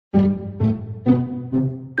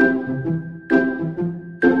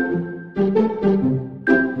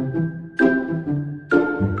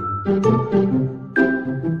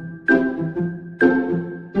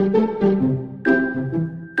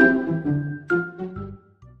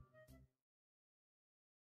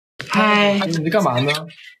嗨，你在干嘛呢？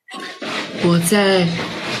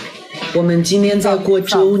我们今天在过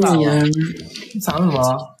周年。你嗓子怎么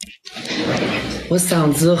了？我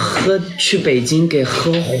嗓子去北京给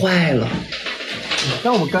喝坏了。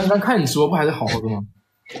但我们刚刚看你直播不还是好好的吗？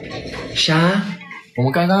啥？我们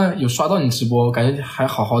刚刚有刷到你直播，感觉还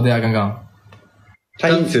好好的呀。刚刚他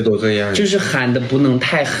一直都这样，就是喊的不能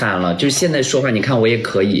太喊了，就是现在说话，你看我也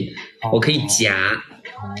可以，我可以夹，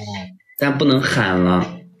但不能喊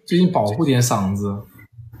了。最近保护点嗓子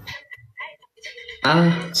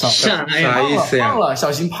啊？啥意思呀？胖了，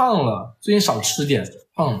小心胖了，最近少吃点，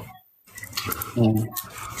胖了。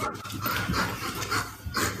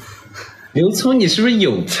刘聪，你是不是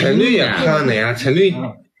有陈绿也胖了呀？陈绿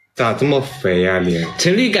咋这么肥呀？脸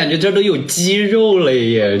陈绿感觉这都有肌肉了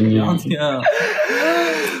耶！你天啊！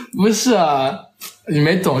不是啊，你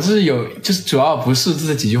没懂，就是主要不是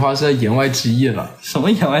这几句话是在言外之意了。什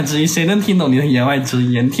么言外之意？谁能听懂你的言外之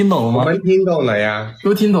意？你听懂了吗？我们听懂了呀，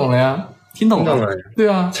都听懂了呀，听懂了。对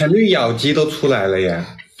啊，陈绿咬肌都出来了呀。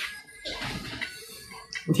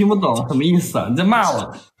我听不懂什么意思啊？你在骂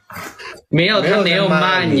我？没有，他没有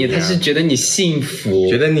骂你，他是觉得你幸福，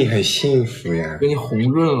觉得你很幸福呀，给你红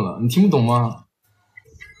润了，你听不懂吗？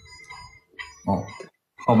哦，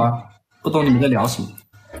好吧，不懂你们在聊什么。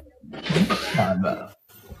妈的！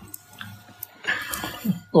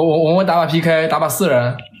我们打把 PK， 打把4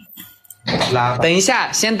人。等一下，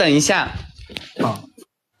先等一下。好。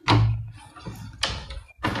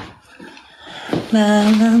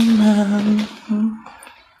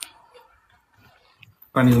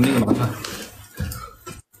把你的那个拿上。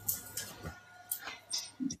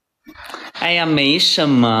哎呀，没什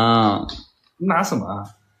么。拿什么啊？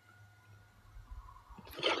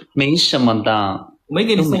没什么的。没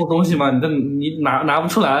给你送过东西吗？你拿不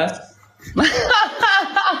出来。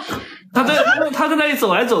他在那里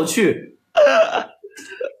走来走去。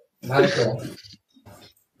哪里走？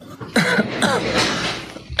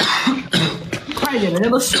快一点，人家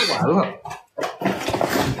都秀完了。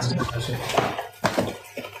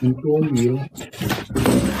你多余了。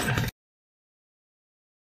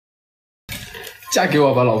嫁给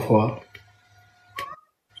我吧，老婆。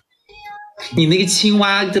你那个青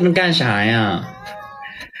蛙在那干啥呀？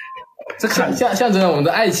这象征了我们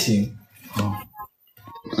的爱情，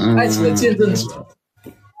爱情的见证者。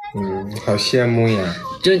好羡慕呀！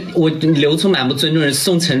就我刘聪蛮不尊重人，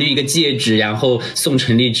送陈绿一个戒指，然后送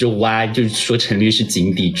陈绿一只蛙，就说陈绿是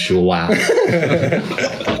井底之蛙。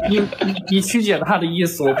你曲解了他的意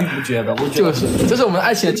思，我并不觉得，我觉得这是我们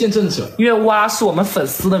爱情的见证者。因为蛙是我们粉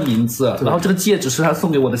丝的名字，然后这个戒指是他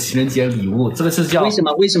送给我的情人节礼物，这个是叫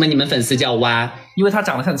为什么你们粉丝叫蛙？因为他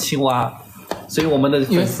长得像青蛙，所以我们的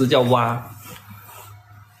粉丝叫蛙。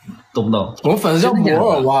懂不懂？我们粉丝叫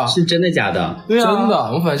摩尔蛙，是真的假的？对啊，真的，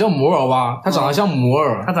我们粉丝叫摩尔蛙，他长得像摩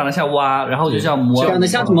尔，他长得像蛙，然后就叫摩尔，长得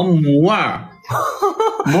像什么摩尔？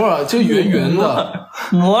摩尔就圆圆的，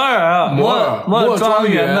摩尔庄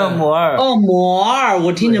园的摩尔。哦，摩尔，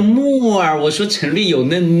我听着木耳，我说陈绿有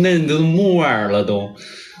嫩嫩的木耳了都。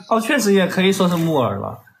哦，确实也可以说是木耳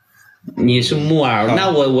了。你是木耳，那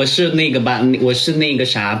我是那个吧，我是那个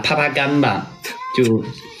啥啪啪干吧，就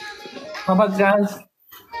啪啪干。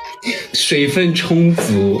水分充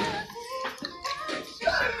足。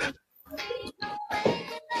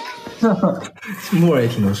木耳也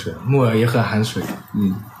挺多水，木耳也很含水。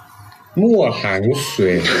木耳含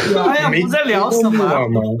水。哎呀，不在聊什么？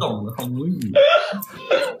不懂的，好无语。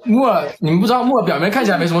木耳，你们不知道，木耳表面看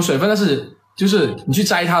起来没什么水分，但是就是你去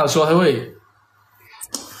摘它的时候，它会。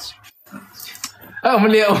哎，我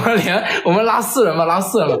们拉4人吧，拉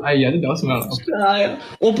4人了。哎呀，这聊什么了？哎呀，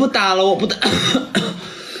我不打了，我不打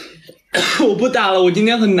了，我今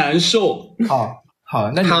天很难受。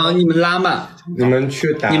好，那好，你们拉嘛，你们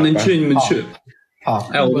去打，你们去。好，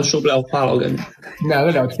哎，我都说不了话了，我感觉。你们2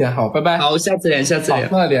个聊天，好，拜拜。好，下次连。好，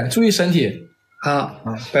注意身体。好，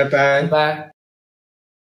拜拜。拜拜。